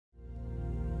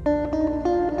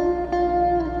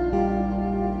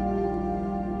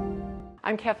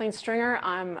I'm Kathleen Stringer.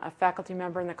 I'm a faculty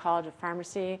member in the College of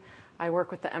Pharmacy. I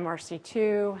work with the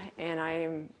MRC2, and I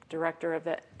am director of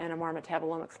the NMR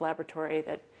Metabolomics laboratory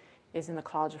that is in the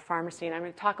College of Pharmacy. And I'm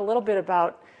going to talk a little bit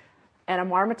about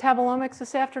NMR metabolomics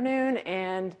this afternoon,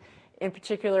 and in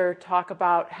particular talk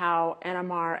about how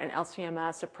NMR and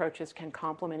LC-MS approaches can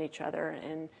complement each other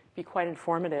and be quite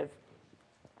informative.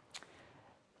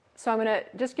 So I'm going to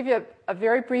just give you a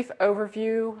very brief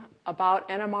overview about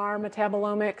NMR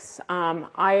metabolomics.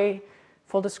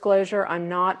 Full disclosure, I'm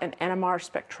not an NMR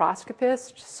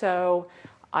spectroscopist, so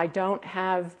I don't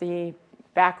have the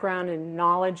background and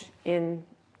knowledge in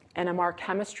NMR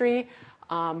chemistry.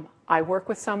 I work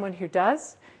with someone who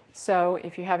does, so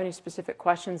if you have any specific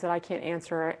questions that I can't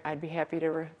answer, I'd be happy to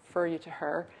refer you to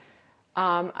her.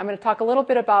 I'm going to talk a little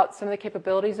bit about some of the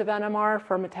capabilities of NMR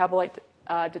for metabolite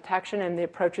detection and the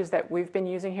approaches that we've been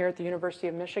using here at the University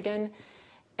of Michigan,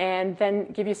 and then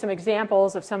give you some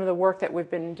examples of some of the work that we've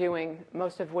been doing,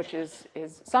 most of which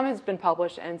some has been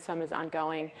published and some is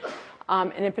ongoing.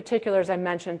 And in particular, as I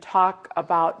mentioned, talk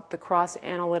about the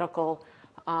cross-analytical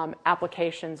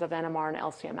applications of NMR and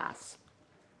LC-MS.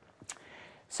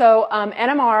 So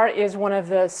NMR is one of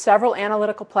the several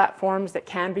analytical platforms that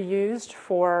can be used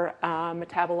for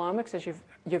metabolomics, as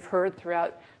you've heard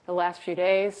throughout the last few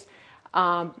days.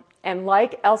 And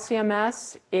like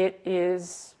LC-MS, it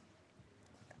is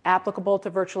applicable to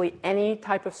virtually any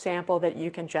type of sample that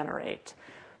you can generate.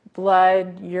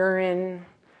 Blood, urine,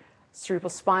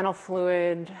 cerebrospinal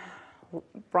fluid,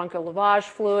 bronchial lavage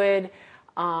fluid,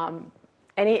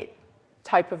 any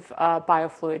type of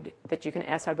biofluid that you can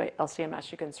assay by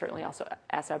LC-MS, you can certainly also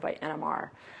assay by NMR.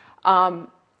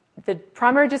 The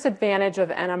primary disadvantage of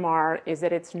NMR is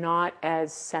that it's not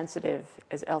as sensitive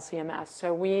as LC-MS.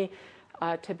 So we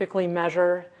typically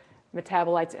measure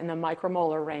metabolites in the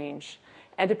micromolar range.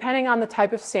 And depending on the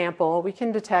type of sample, we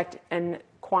can detect and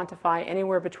quantify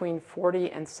anywhere between 40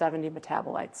 and 70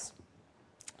 metabolites.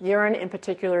 Urine in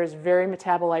particular is very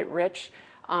metabolite rich,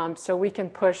 so we can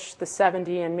push the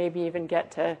 70 and maybe even get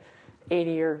to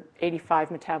 80 or 85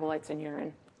 metabolites in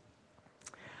urine.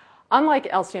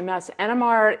 Unlike LC-MS,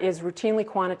 NMR is routinely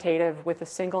quantitative with a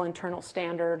single internal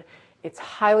standard. It's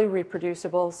highly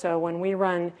reproducible, so when we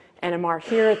run NMR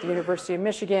here at the University of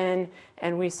Michigan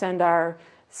and we send our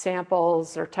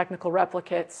samples or technical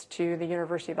replicates to the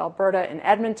University of Alberta in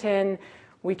Edmonton,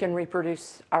 we can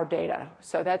reproduce our data.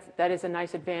 So that is a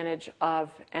nice advantage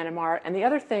of NMR. And the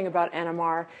other thing about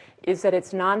NMR is that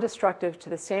it's non-destructive to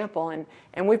the sample.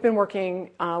 And we've been working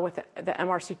with the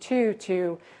MRC2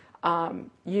 to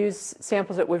use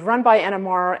samples that we've run by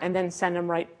NMR and then send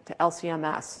them right to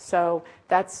LC-MS. So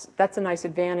that's a nice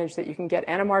advantage, that you can get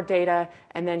NMR data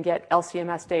and then get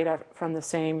LC-MS data from the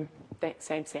same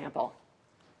sample.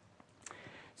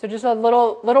 So just a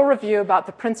little review about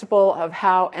the principle of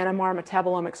how NMR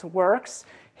metabolomics works.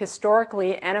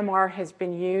 Historically, NMR has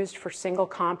been used for single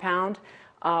compound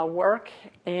work,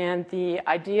 and the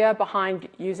idea behind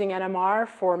using NMR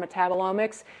for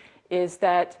metabolomics is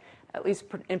that, at least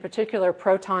in particular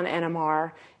proton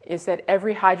NMR, is that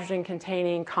every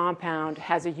hydrogen-containing compound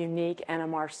has a unique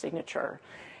NMR signature.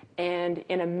 And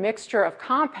in a mixture of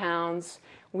compounds,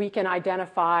 we can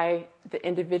identify the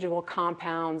individual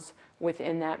compounds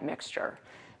within that mixture.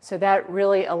 So that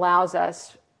really allows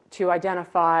us to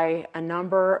identify a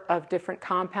number of different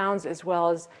compounds as well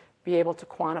as be able to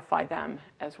quantify them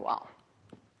as well.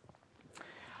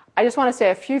 I just want to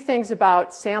say a few things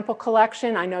about sample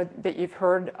collection. I know that you've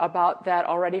heard about that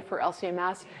already for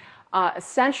LC-MS.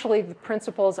 Essentially, the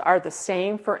principles are the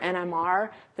same for NMR.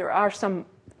 There are some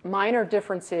minor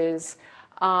differences.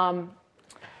 One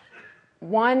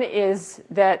is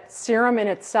that serum in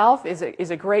itself is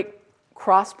a great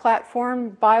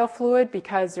cross-platform biofluid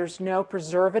because there's no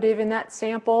preservative in that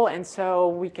sample, and so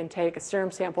we can take a serum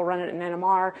sample, run it in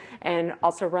NMR, and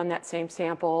also run that same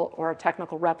sample or a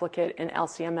technical replicate in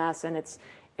LC-MS, and it's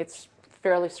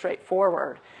fairly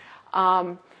straightforward.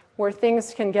 Where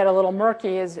things can get a little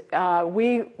murky is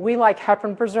we like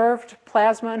heparin-preserved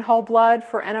plasma and whole blood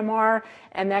for NMR,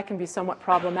 and that can be somewhat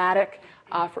problematic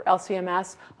for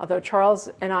LC-MS, although Charles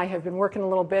and I have been working a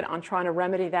little bit on trying to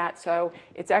remedy that, so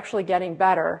it's actually getting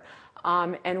better.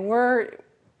 And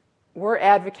we're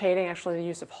advocating actually the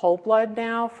use of whole blood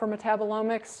now for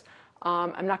metabolomics.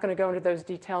 I'm not going to go into those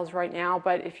details right now,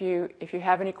 but if you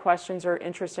have any questions or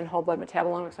interest in whole blood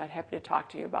metabolomics, I'd be happy to talk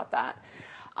to you about that.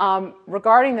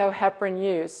 Regarding though heparin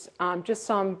use, just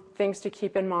some things to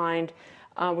keep in mind.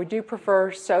 We do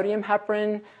prefer sodium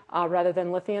heparin rather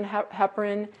than lithium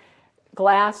heparin.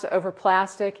 Glass over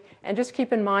plastic, and just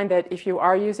keep in mind that if you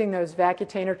are using those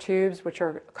vacutainer tubes, which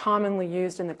are commonly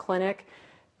used in the clinic,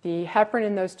 the heparin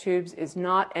in those tubes is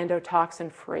not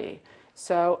endotoxin free.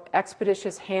 So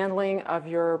expeditious handling of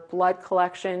your blood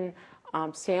collection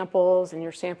samples and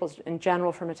your samples in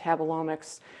general for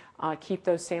metabolomics, keep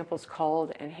those samples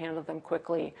cold and handle them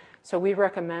quickly. So we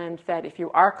recommend that if you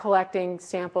are collecting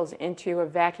samples into a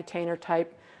vacutainer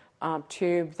type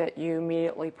tube, that you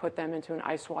immediately put them into an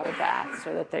ice water bath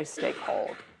so that they stay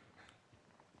cold.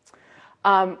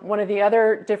 One of the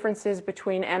other differences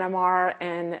between NMR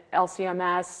and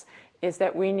LCMS is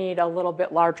that we need a little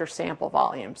bit larger sample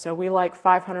volume. So we like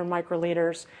 500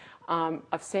 microliters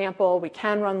of sample. We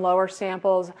can run lower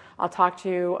samples. I'll talk to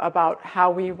you about how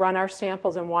we run our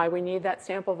samples and why we need that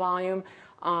sample volume.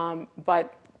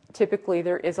 But typically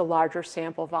there is a larger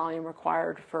sample volume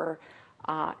required for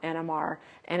NMR.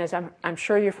 And as I'm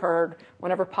sure you've heard,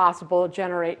 whenever possible,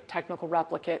 generate technical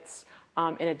replicates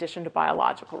in addition to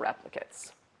biological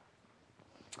replicates.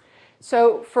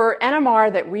 So for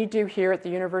NMR that we do here at the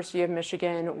University of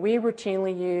Michigan, we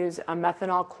routinely use a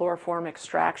methanol chloroform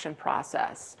extraction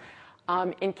process.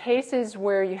 In cases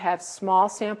where you have small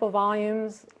sample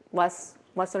volumes, less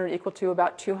than or equal to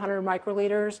about 200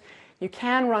 microliters, you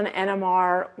can run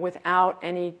NMR without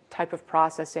any type of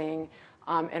processing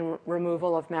and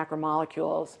removal of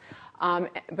macromolecules.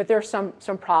 But there are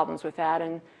some problems with that,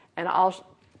 and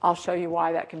I'll show you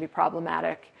why that can be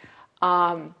problematic.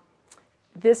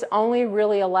 This only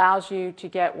really allows you to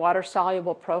get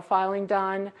water-soluble profiling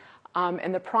done,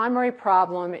 and the primary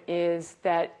problem is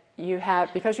that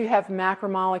because you have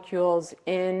macromolecules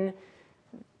in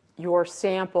your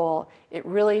sample, it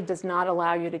really does not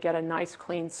allow you to get a nice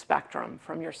clean spectrum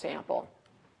from your sample.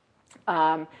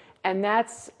 And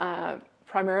that's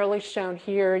primarily shown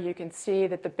here. You can see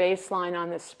that the baseline on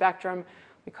this spectrum,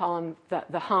 we call them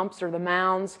the humps or the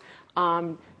mounds,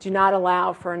 do not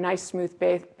allow for a nice smooth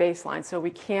baseline, so we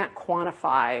can't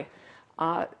quantify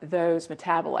those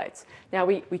metabolites. Now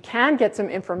we can get some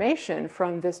information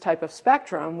from this type of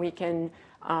spectrum. We can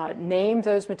name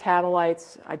those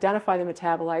metabolites, identify the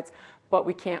metabolites, but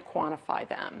we can't quantify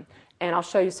them. And I'll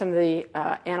show you some of the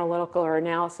analytical or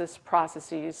analysis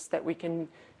processes that we can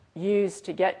use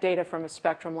to get data from a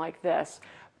spectrum like this.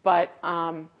 But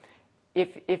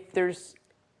if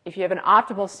you have an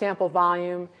optimal sample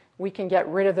volume, we can get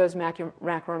rid of those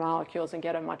macromolecules and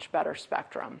get a much better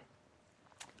spectrum.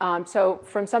 So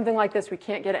from something like this, we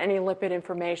can't get any lipid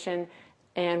information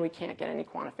and we can't get any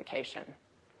quantification.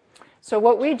 So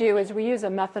what we do is we use a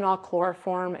methanol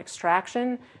chloroform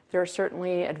extraction. There are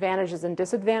certainly advantages and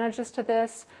disadvantages to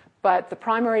this, but the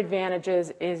primary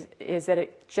advantages is that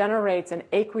it generates an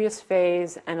aqueous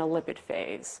phase and a lipid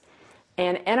phase.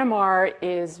 And NMR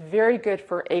is very good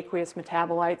for aqueous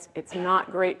metabolites. It's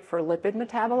not great for lipid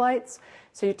metabolites.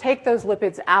 So you take those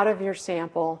lipids out of your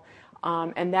sample,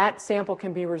 and that sample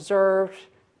can be reserved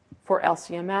for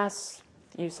LCMS,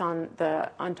 use on the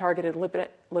untargeted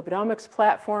lipidomics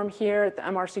platform here at the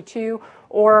MRC2,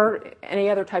 or any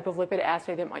other type of lipid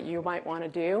assay that you might want to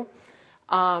do.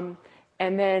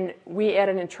 And then we add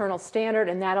an internal standard,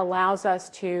 and that allows us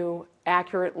to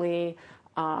accurately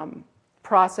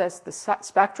process the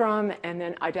spectrum and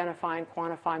then identify and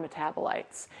quantify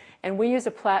metabolites. And we use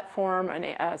a platform,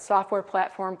 a software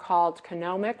platform called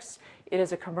Genomics. It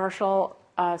is a commercial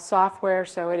software,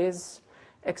 so it is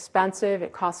expensive,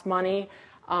 it costs money,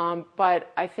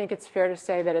 but I think it's fair to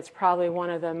say that it's probably one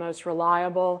of the most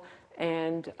reliable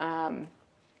and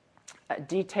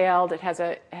detailed. It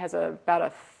has about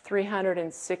a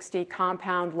 360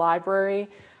 compound library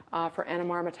for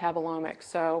NMR metabolomics.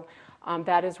 So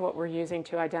that is what we're using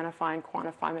to identify and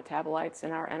quantify metabolites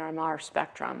in our NMR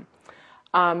spectrum.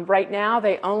 Right now,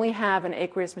 they only have an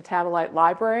aqueous metabolite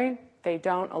library. They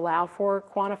don't allow for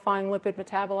quantifying lipid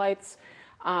metabolites.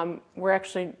 We're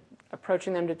actually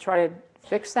approaching them to try to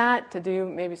fix that, to do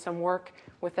maybe some work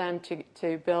with them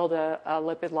to build a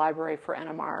lipid library for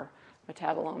NMR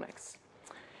metabolomics.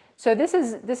 So this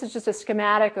is just a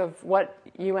schematic of what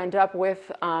you end up with.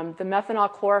 The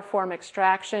methanol chloroform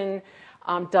extraction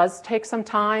does take some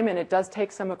time, and it does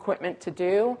take some equipment to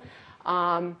do.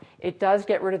 It does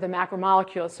get rid of the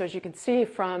macromolecules. So as you can see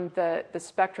from the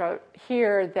spectra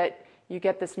here, that you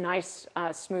get this nice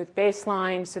smooth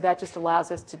baseline. So that just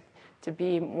allows us to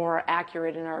be more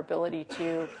accurate in our ability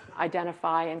to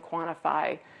identify and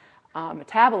quantify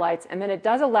metabolites. And then it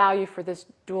does allow you for this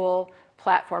dual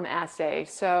platform assay.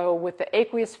 So with the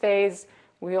aqueous phase,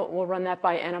 we'll run that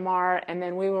by NMR, and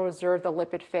then we will reserve the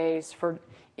lipid phase for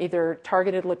either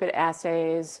targeted lipid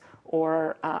assays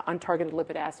or untargeted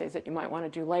lipid assays that you might want to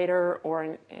do later,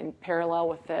 or in parallel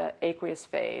with the aqueous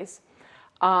phase.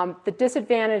 The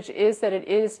disadvantage is that it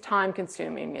is time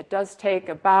consuming. It does take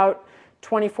about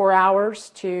 24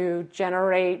 hours to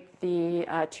generate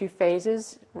the 2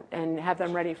 phases and have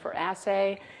them ready for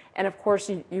assay. And of course,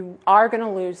 you are going to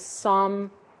lose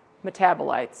some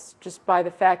metabolites just by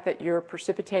the fact that you're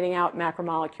precipitating out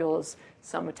macromolecules.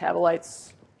 Some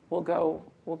metabolites will go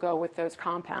with those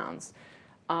compounds.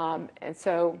 And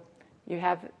so you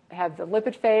have the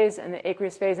lipid phase and the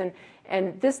aqueous phase.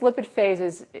 And this lipid phase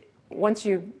is, once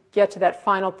you get to that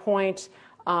final point,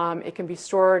 it can be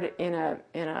stored in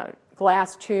a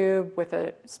glass tube with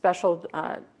a special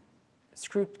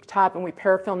screw top, and we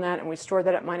parafilm that and we store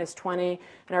that at -20.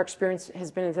 And our experience has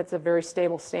been that it's a very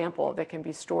stable sample that can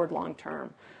be stored long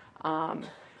term.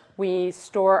 We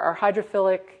store our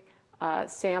hydrophilic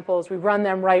samples. We run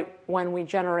them right when we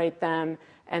generate them,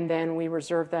 and then we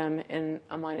reserve them in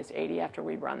a -80 after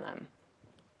we run them.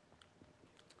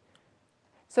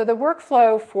 So the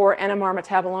workflow for NMR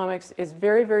metabolomics is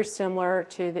very, very similar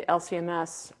to the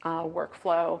LC-MS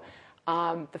workflow.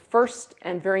 The first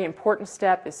and very important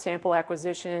step is sample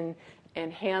acquisition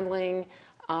and handling.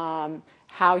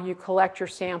 How you collect your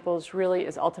samples really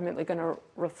is ultimately going to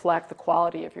reflect the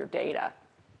quality of your data.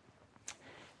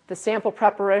 The sample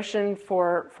preparation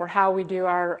for how we do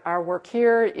our work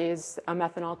here is a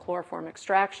methanol chloroform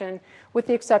extraction, with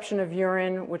the exception of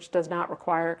urine, which does not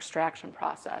require extraction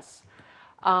process.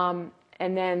 And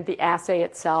then the assay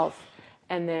itself,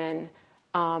 and then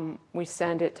we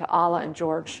send it to Alla and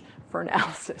George for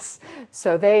analysis.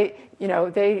 So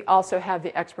they also have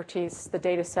the expertise. The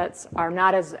data sets are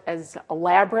not as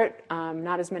elaborate,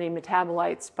 not as many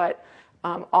metabolites, but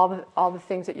all the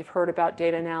things that you've heard about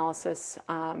data analysis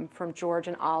from George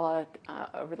and Alla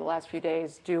over the last few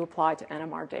days do apply to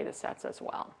NMR data sets as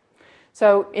well.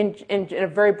 So in a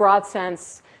very broad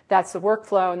sense, that's the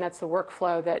workflow, and that's the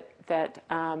workflow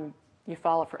that you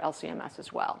follow for LC-MS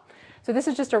as well. So this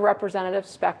is just a representative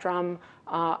spectrum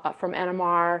from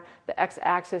NMR. The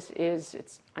x-axis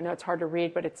is, I know it's hard to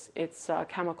read, but it's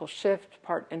chemical shift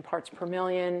in parts per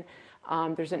million.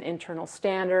 There's an internal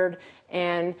standard,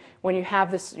 and when you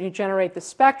have this, you generate the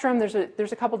spectrum. There's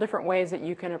a couple different ways that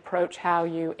you can approach how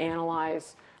you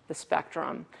analyze the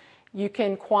spectrum. You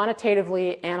can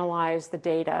quantitatively analyze the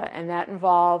data, and that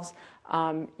involves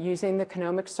using the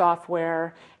Genomics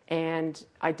software and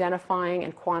identifying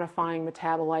and quantifying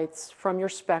metabolites from your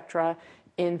spectra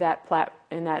in that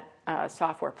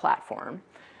software platform.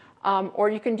 Or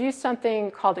you can do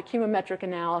something called a chemometric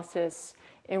analysis,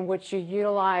 in which you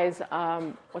utilize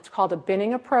what's called a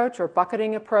binning approach or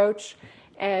bucketing approach.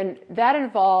 And that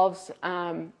involves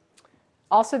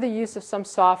also the use of some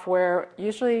software,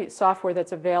 usually software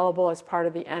that's available as part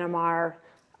of the NMR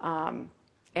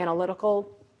analytical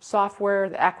software,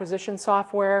 the acquisition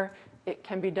software. It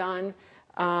can be done.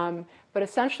 But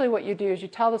essentially what you do is you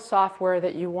tell the software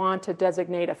that you want to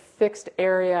designate a fixed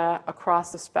area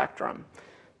across the spectrum.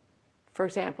 For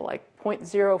example, like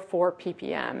 0.04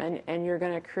 ppm, and you're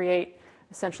going to create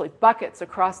essentially buckets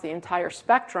across the entire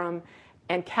spectrum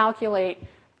and calculate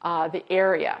the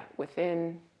area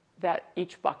within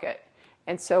each bucket.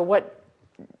 And so what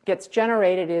gets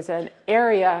generated is an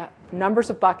area, numbers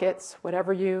of buckets,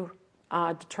 whatever you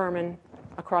determine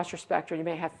across your spectrum. You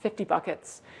may have 50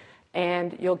 buckets,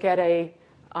 and you'll get a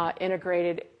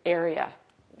integrated area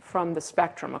from the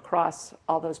spectrum across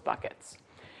all those buckets.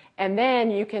 And then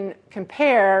you can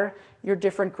compare your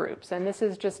different groups. And this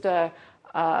is just a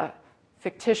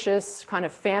fictitious kind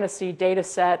of fantasy data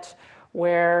set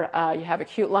where you have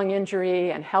acute lung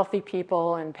injury and healthy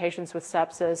people and patients with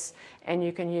sepsis, and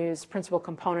you can use principal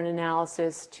component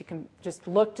analysis to just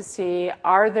look to see,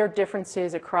 are there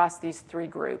differences across these 3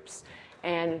 groups?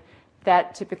 And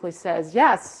that typically says,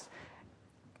 yes,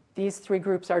 these 3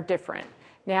 groups are different.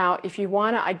 Now, if you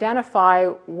want to identify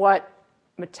what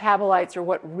metabolites or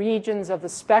what regions of the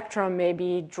spectrum may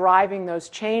be driving those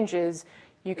changes,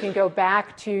 you can go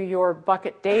back to your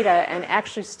bucket data and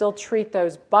actually still treat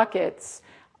those buckets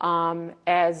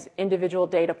as individual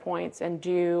data points and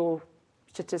do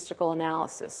statistical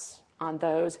analysis on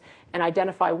those and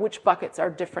identify which buckets are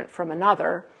different from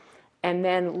another, and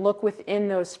then look within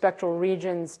those spectral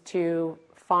regions to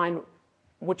find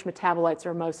which metabolites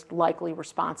are most likely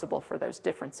responsible for those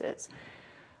differences.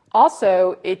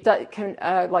 Also,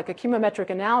 like a chemometric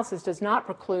analysis does not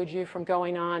preclude you from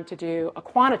going on to do a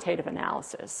quantitative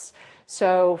analysis.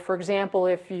 So, for example,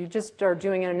 if you just are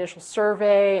doing an initial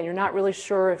survey and you're not really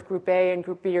sure if Group A and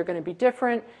Group B are going to be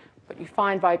different, but you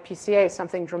find by PCA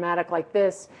something dramatic like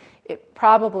this, it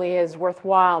probably is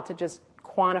worthwhile to just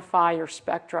quantify your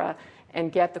spectra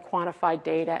and get the quantified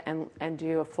data and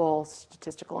do a full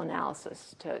statistical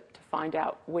analysis to find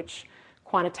out which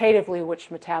quantitatively which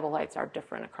metabolites are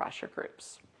different across your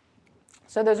groups.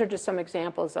 So those are just some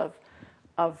examples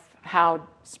of how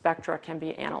spectra can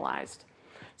be analyzed.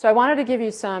 So I wanted to give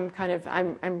you some kind of,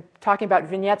 I'm talking about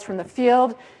vignettes from the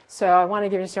field, so I want to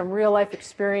give you some real-life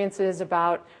experiences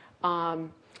about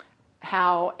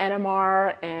how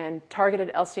NMR and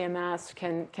targeted LC-MS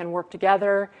can work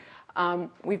together.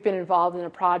 We've been involved in a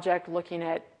project looking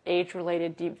at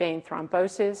age-related deep vein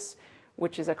thrombosis,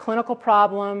 which is a clinical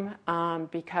problem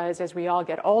because as we all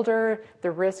get older,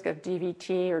 the risk of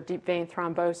DVT or deep vein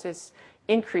thrombosis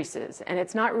increases. And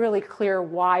it's not really clear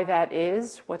why that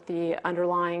is, what the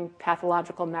underlying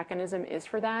pathological mechanism is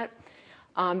for that.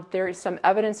 There is some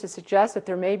evidence to suggest that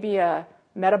there may be a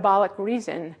metabolic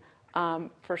reason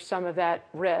for some of that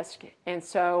risk. And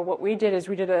so what we did is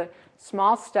we did a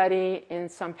small study in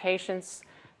some patients.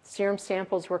 Serum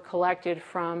samples were collected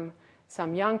from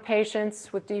some young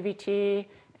patients with DVT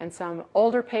and some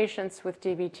older patients with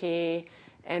DVT.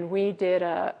 And we did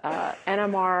a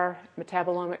NMR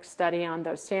metabolomics study on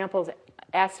those samples,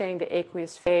 assaying the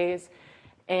aqueous phase.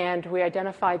 And we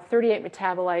identified 38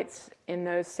 metabolites in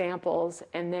those samples.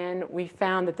 And then we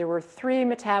found that there were 3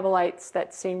 metabolites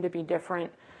that seemed to be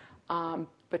different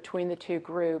between the 2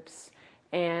 groups.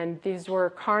 And these were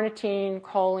carnitine,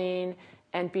 choline,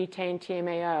 and betaine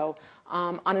TMAO.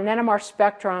 On an NMR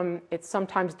spectrum, it's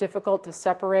sometimes difficult to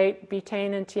separate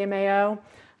betaine and TMAO.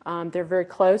 They're very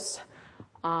close.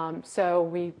 So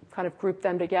we kind of grouped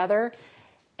them together.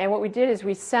 And what we did is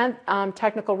we sent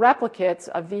technical replicates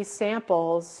of these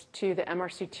samples to the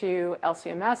MRC2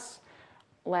 LC-MS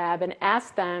lab and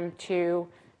asked them to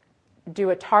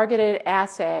do a targeted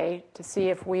assay to see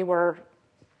if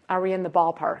are we in the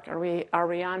ballpark? Are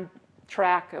we on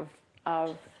track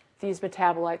of these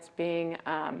metabolites being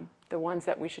the ones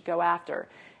that we should go after?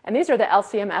 And these are the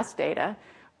LC-MS data,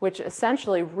 which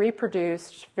essentially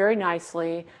reproduced very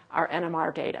nicely our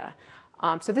NMR data.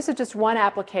 So this is just one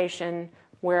application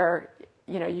where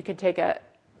you could take a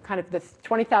kind of the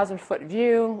 20,000-foot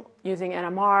view using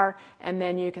NMR, and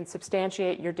then you can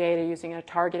substantiate your data using a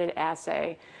targeted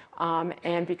assay.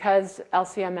 And because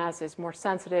LC-MS is more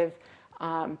sensitive,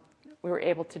 we were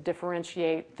able to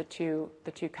differentiate the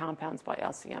two compounds by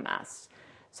LC-MS.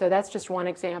 So that's just one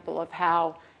example of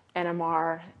how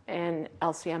NMR and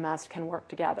LC-MS can work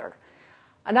together.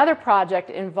 Another project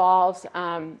involves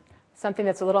something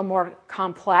that's a little more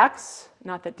complex,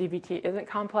 not that DVT isn't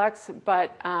complex,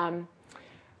 but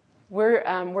we're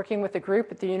working with a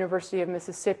group at the University of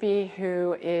Mississippi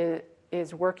who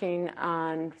is working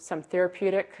on some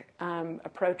therapeutic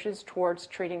approaches towards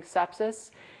treating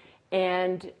sepsis.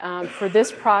 And for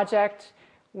this project,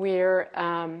 we're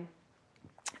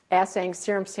assaying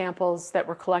serum samples that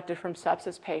were collected from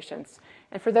sepsis patients.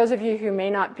 And for those of you who may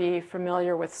not be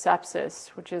familiar with sepsis,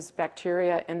 which is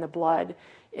bacteria in the blood,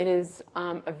 it is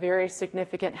a very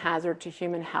significant hazard to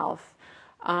human health.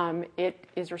 It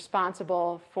is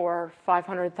responsible for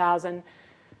 500,000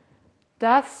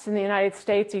 deaths in the United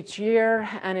States each year,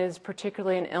 and is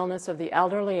particularly an illness of the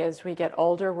elderly. As we get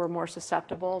older, we're more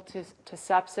susceptible to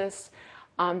sepsis.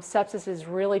 Sepsis is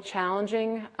really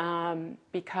challenging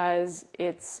because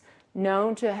it's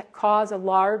known to cause a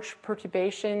large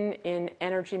perturbation in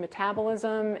energy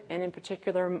metabolism and in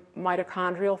particular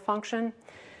mitochondrial function.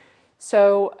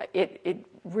 So it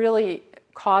really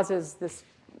causes this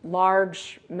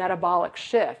large metabolic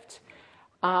shift.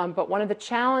 But one of the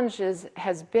challenges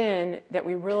has been that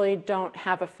we really don't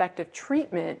have effective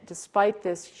treatment despite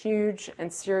this huge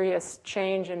and serious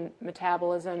change in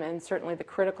metabolism and certainly the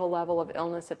critical level of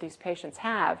illness that these patients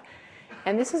have.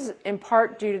 And this is in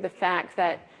part due to the fact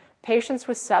that patients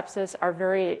with sepsis are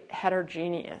very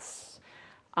heterogeneous.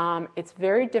 It's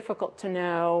very difficult to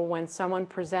know when someone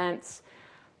presents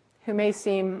who may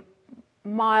seem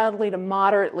mildly to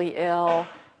moderately ill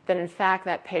that in fact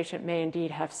that patient may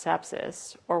indeed have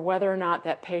sepsis, or whether or not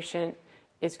that patient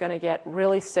is going to get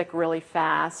really sick really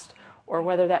fast, or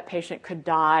whether that patient could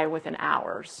die within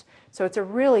hours. So it's a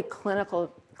really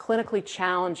clinically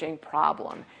challenging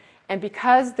problem. And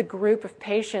because the group of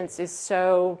patients is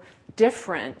so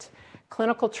different,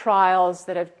 clinical trials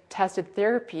that have tested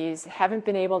therapies haven't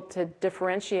been able to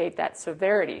differentiate that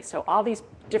severity. So all these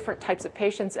different types of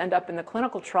patients end up in the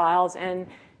clinical trials, and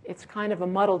it's kind of a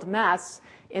muddled mess.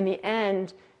 In the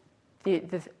end,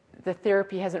 the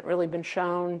therapy hasn't really been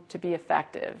shown to be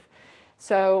effective.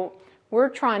 So we're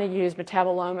trying to use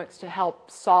metabolomics to help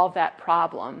solve that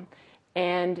problem.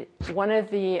 And one of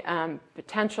the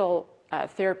potential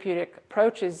therapeutic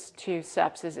approaches to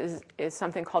sepsis is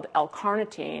something called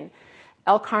L-carnitine.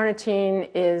 L-carnitine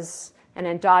is an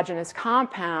endogenous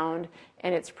compound,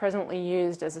 and it's presently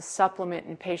used as a supplement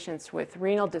in patients with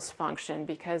renal dysfunction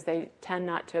because they tend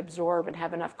not to absorb and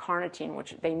have enough carnitine,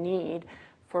 which they need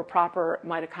for proper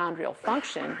mitochondrial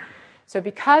function. So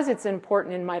because it's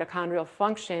important in mitochondrial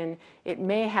function, it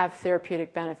may have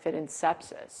therapeutic benefit in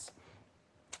sepsis.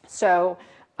 So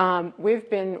we've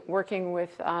been working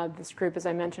with this group, as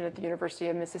I mentioned, at the University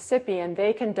of Mississippi, and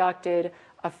they conducted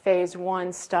a phase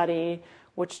 1 study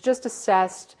which just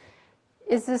assessed,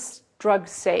 is this drug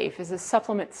safe? Is this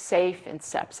supplement safe in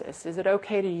sepsis? Is it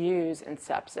okay to use in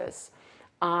sepsis?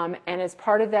 And as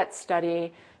part of that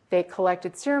study, they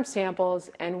collected serum samples,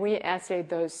 and we assayed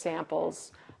those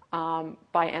samples by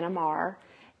NMR,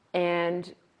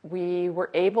 and we were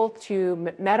able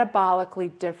to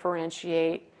metabolically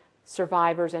differentiate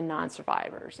survivors and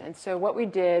non-survivors. And so what we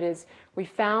did is we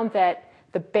found that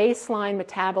the baseline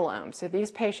metabolome, so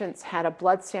these patients had a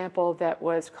blood sample that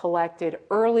was collected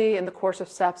early in the course of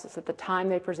sepsis at the time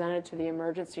they presented to the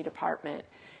emergency department,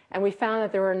 and we found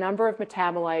that there were a number of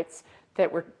metabolites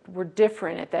that were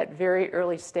different at that very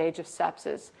early stage of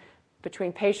sepsis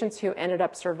between patients who ended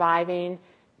up surviving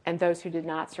and those who did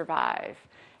not survive.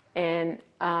 And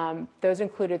those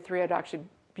included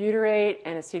 3-hydroxybutyrate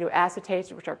and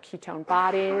acetoacetate, which are ketone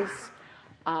bodies,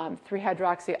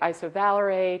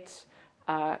 3-hydroxyisovalerate,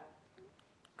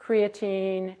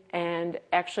 creatine, and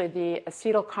actually the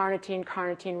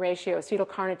acetyl-carnitine-carnitine ratio.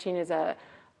 Acetyl-carnitine is a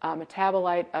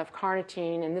metabolite of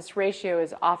carnitine, and this ratio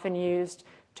is often used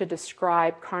to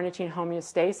describe carnitine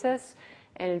homeostasis.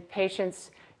 And in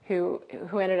patients who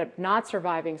ended up not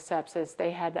surviving sepsis,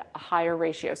 they had a higher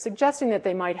ratio, suggesting that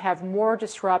they might have more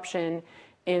disruption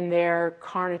in their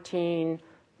carnitine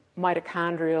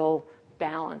mitochondrial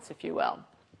balance, if you will.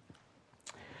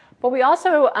 But we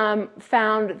also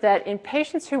found that in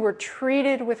patients who were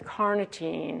treated with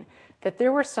carnitine, that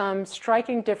there were some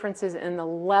striking differences in the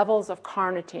levels of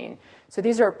carnitine. So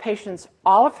these are patients,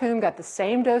 all of whom got the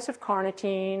same dose of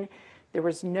carnitine. There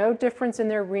was no difference in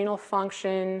their renal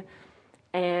function.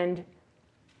 And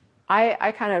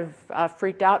I kind of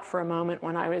freaked out for a moment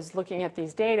when I was looking at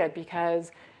these data,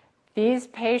 because these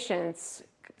patients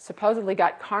supposedly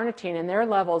got carnitine, and their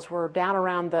levels were down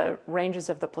around the ranges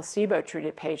of the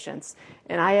placebo-treated patients.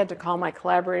 And I had to call my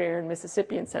collaborator in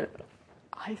Mississippi and said,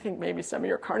 I think maybe some of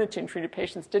your carnitine-treated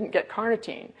patients didn't get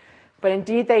carnitine. But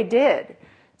indeed they did.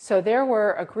 So there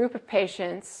were a group of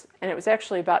patients, and it was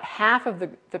actually about half of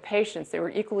the patients, they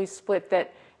were equally split,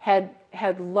 that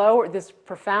had lower, this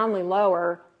profoundly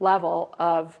lower level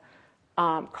of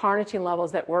carnitine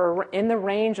levels that were in the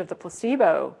range of the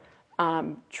placebo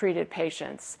treated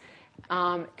patients,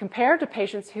 compared to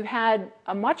patients who had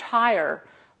a much higher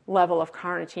level of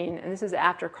carnitine, and this is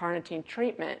after carnitine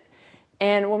treatment.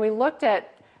 And when we looked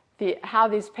at how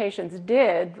these patients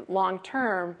did long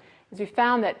term, is we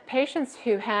found that patients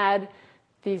who had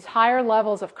these higher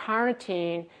levels of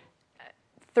carnitine,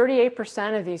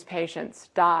 38% of these patients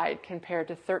died compared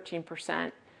to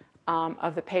 13%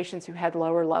 of the patients who had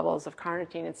lower levels of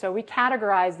carnitine. And so we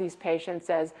categorize these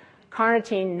patients as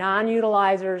carnitine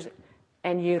non-utilizers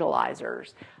and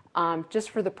utilizers, just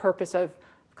for the purpose of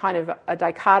kind of a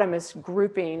dichotomous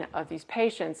grouping of these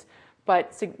patients.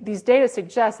 But these data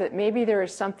suggest that maybe there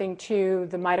is something to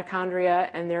the mitochondria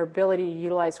and their ability to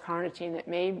utilize carnitine that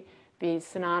may be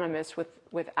synonymous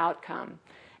with outcome.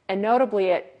 And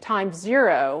notably, at time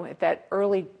 0, at that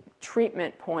early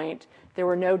treatment point, there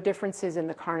were no differences in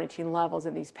the carnitine levels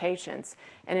in these patients.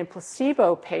 And in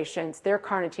placebo patients, their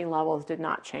carnitine levels did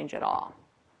not change at all.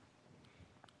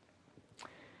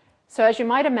 So as you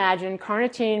might imagine,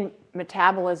 carnitine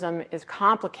metabolism is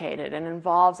complicated and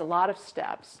involves a lot of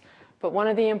steps. But one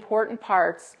of the important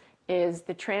parts is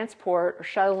the transport or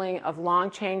shuttling of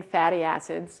long-chain fatty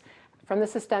acids from the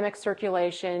systemic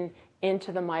circulation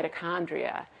into the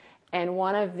mitochondria. And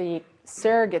one of the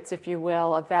surrogates, if you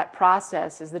will, of that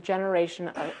process is the generation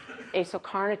of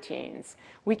acylcarnitines.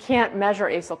 We can't measure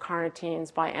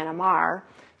acylcarnitines by NMR,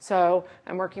 so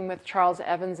I'm working with Charles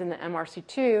Evans in the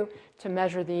MRC2 to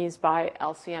measure these by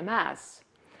LCMS.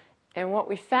 And what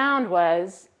we found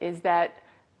is that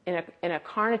in a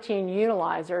carnitine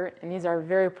utilizer, and these are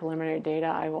very preliminary data,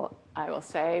 I will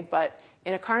say, but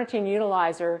in a carnitine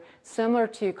utilizer, similar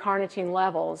to carnitine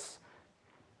levels,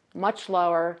 much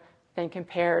lower than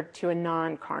compared to a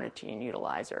non-carnitine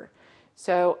utilizer.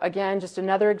 So again, just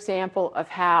another example of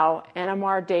how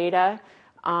NMR data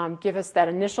give us that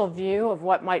initial view of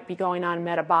what might be going on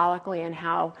metabolically, and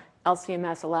how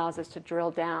LCMS allows us to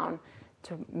drill down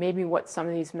to maybe what some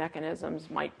of these mechanisms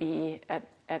might be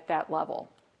at that level.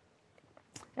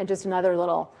 And just another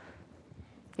little,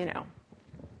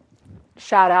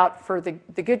 shout out for the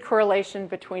good correlation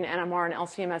between NMR and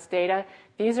LCMS data.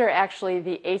 These are actually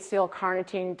the acyl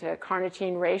carnitine to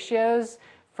carnitine ratios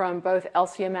from both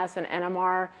LCMS and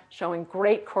NMR, showing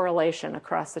great correlation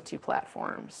across the two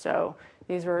platforms. So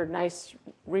these were nice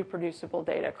reproducible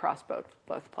data across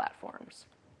both platforms.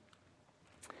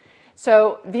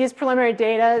 So these preliminary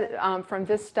data from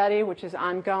this study, which is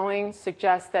ongoing,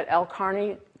 suggest that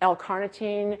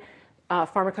L-carnitine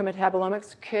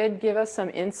pharmacometabolomics could give us some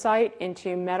insight into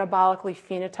metabolically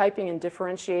phenotyping and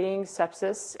differentiating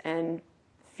sepsis and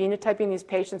phenotyping these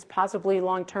patients possibly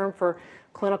long-term for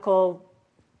clinical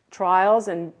trials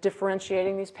and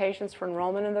differentiating these patients for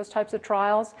enrollment in those types of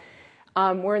trials.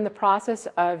 We're in the process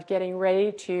of getting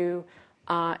ready to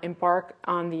embark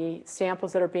on the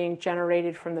samples that are being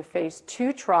generated from the phase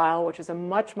 2 trial, which is a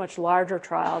much, much larger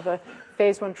trial. The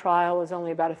phase 1 trial was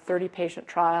only about a 30-patient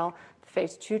trial. The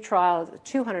phase 2 trial is a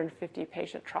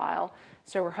 250-patient trial.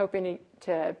 So we're hoping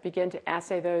to begin to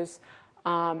assay those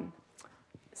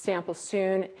samples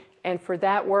soon. And for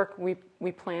that work,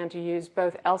 we plan to use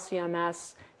both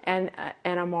LCMS and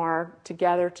NMR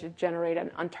together to generate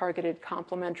an untargeted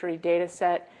complementary data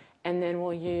set. And then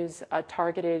we'll use a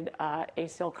targeted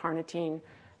acyl carnitine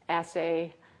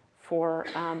assay for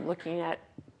looking at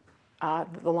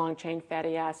the long-chain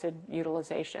fatty acid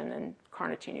utilization and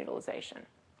carnitine utilization.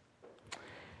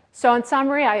 So in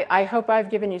summary, I hope I've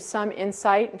given you some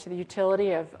insight into the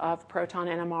utility of proton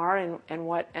NMR and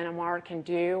what NMR can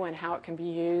do and how it can be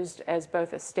used as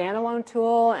both a standalone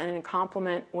tool and in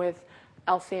complement with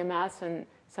LCMS and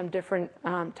some different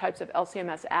types of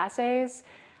LCMS assays.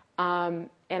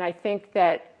 And I think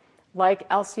that, like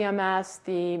LCMS,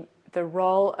 the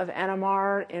role of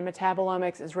NMR in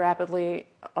metabolomics is rapidly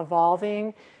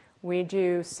evolving. We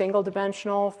do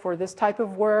single-dimensional for this type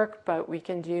of work, but we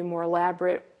can do more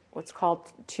elaborate, what's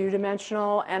called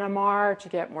two-dimensional NMR to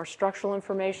get more structural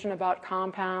information about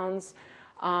compounds.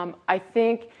 I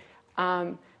think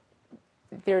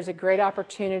there's a great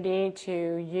opportunity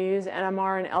to use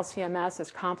NMR and LCMS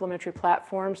as complementary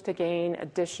platforms to gain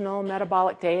additional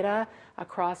metabolic data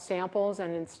across samples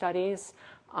and in studies.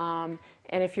 And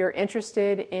if you're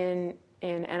interested in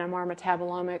NMR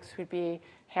metabolomics, we'd be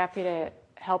happy to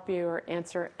help you or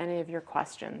answer any of your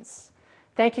questions.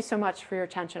 Thank you so much for your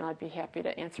attention. I'd be happy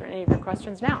to answer any of your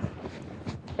questions now.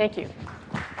 Thank you.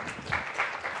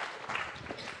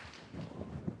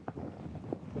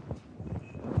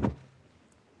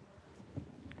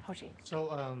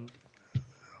 So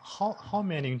how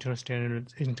many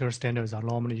interstanders are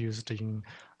normally used in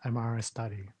MRI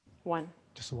study? One.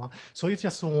 Just one. So it's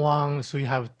just one. So you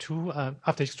have two,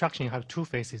 after extraction, you have two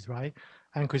phases, right?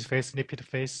 Aqueous phase, lipid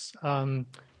phase.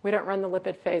 We don't run the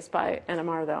lipid phase by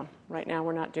NMR, though. Right now,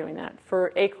 we're not doing that.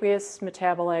 For aqueous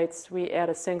metabolites, we add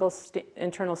a single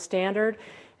internal standard.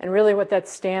 And really what that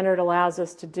standard allows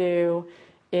us to do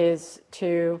is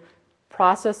to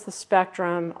process the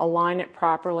spectrum, align it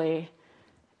properly,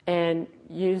 and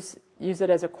use it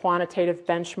as a quantitative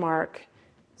benchmark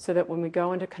so that when we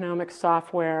go into Genomics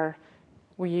software,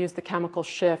 we use the chemical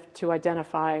shift to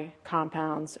identify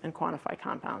compounds and quantify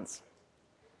compounds.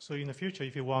 So in the future,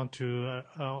 if you want to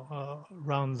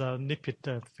run the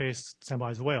lipid phase sample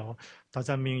as well, does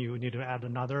that mean you need to add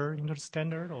another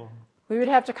interstandard? Or? We would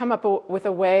have to come up with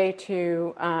a way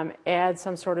to add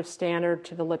some sort of standard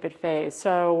to the lipid phase.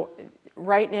 So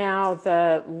right now,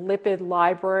 the lipid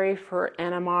library for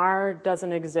NMR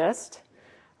doesn't exist.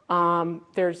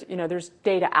 There's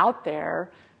data out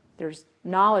there. There's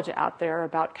knowledge out there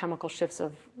about chemical shifts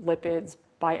of lipids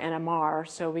by NMR,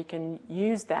 so we can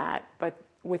use that. But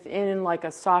within like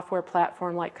a software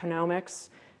platform like Genomics,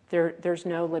 there's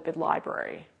no lipid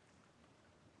library.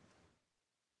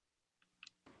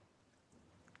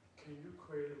 Can you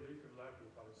create a lipid library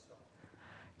by yourself?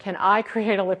 Can I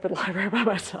create a lipid library by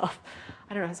myself?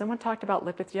 I don't know. Has someone talked about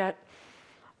lipids yet?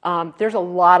 There's a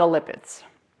lot of lipids.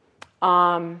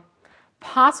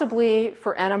 Possibly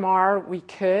for NMR we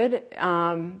could,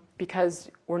 because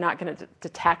we're not going to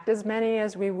detect as many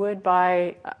as we would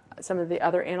by some of the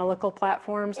other analytical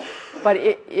platforms. But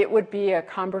it would be a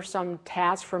cumbersome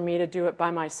task for me to do it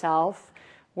by myself.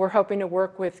 We're hoping to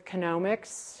work with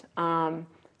Genomics,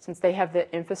 since they have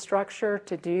the infrastructure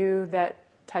to do that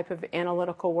type of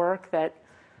analytical work that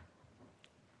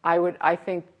I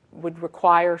think would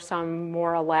require some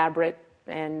more elaborate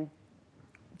and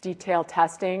detailed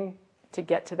testing to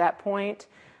get to that point.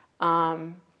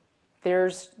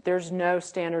 There's no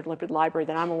standard lipid library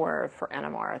that I'm aware of for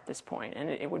NMR at this point, and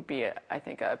it would be, I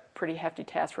think, a pretty hefty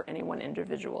task for any one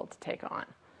individual to take on.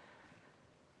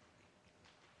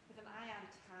 With an eye on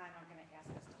time, I'm going to ask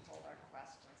us to hold our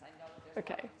questions. I know that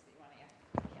there's a lot of things that you want to ask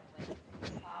Kathleen.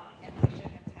 And we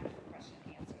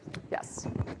Yes.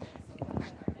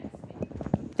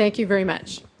 Thank you very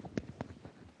much.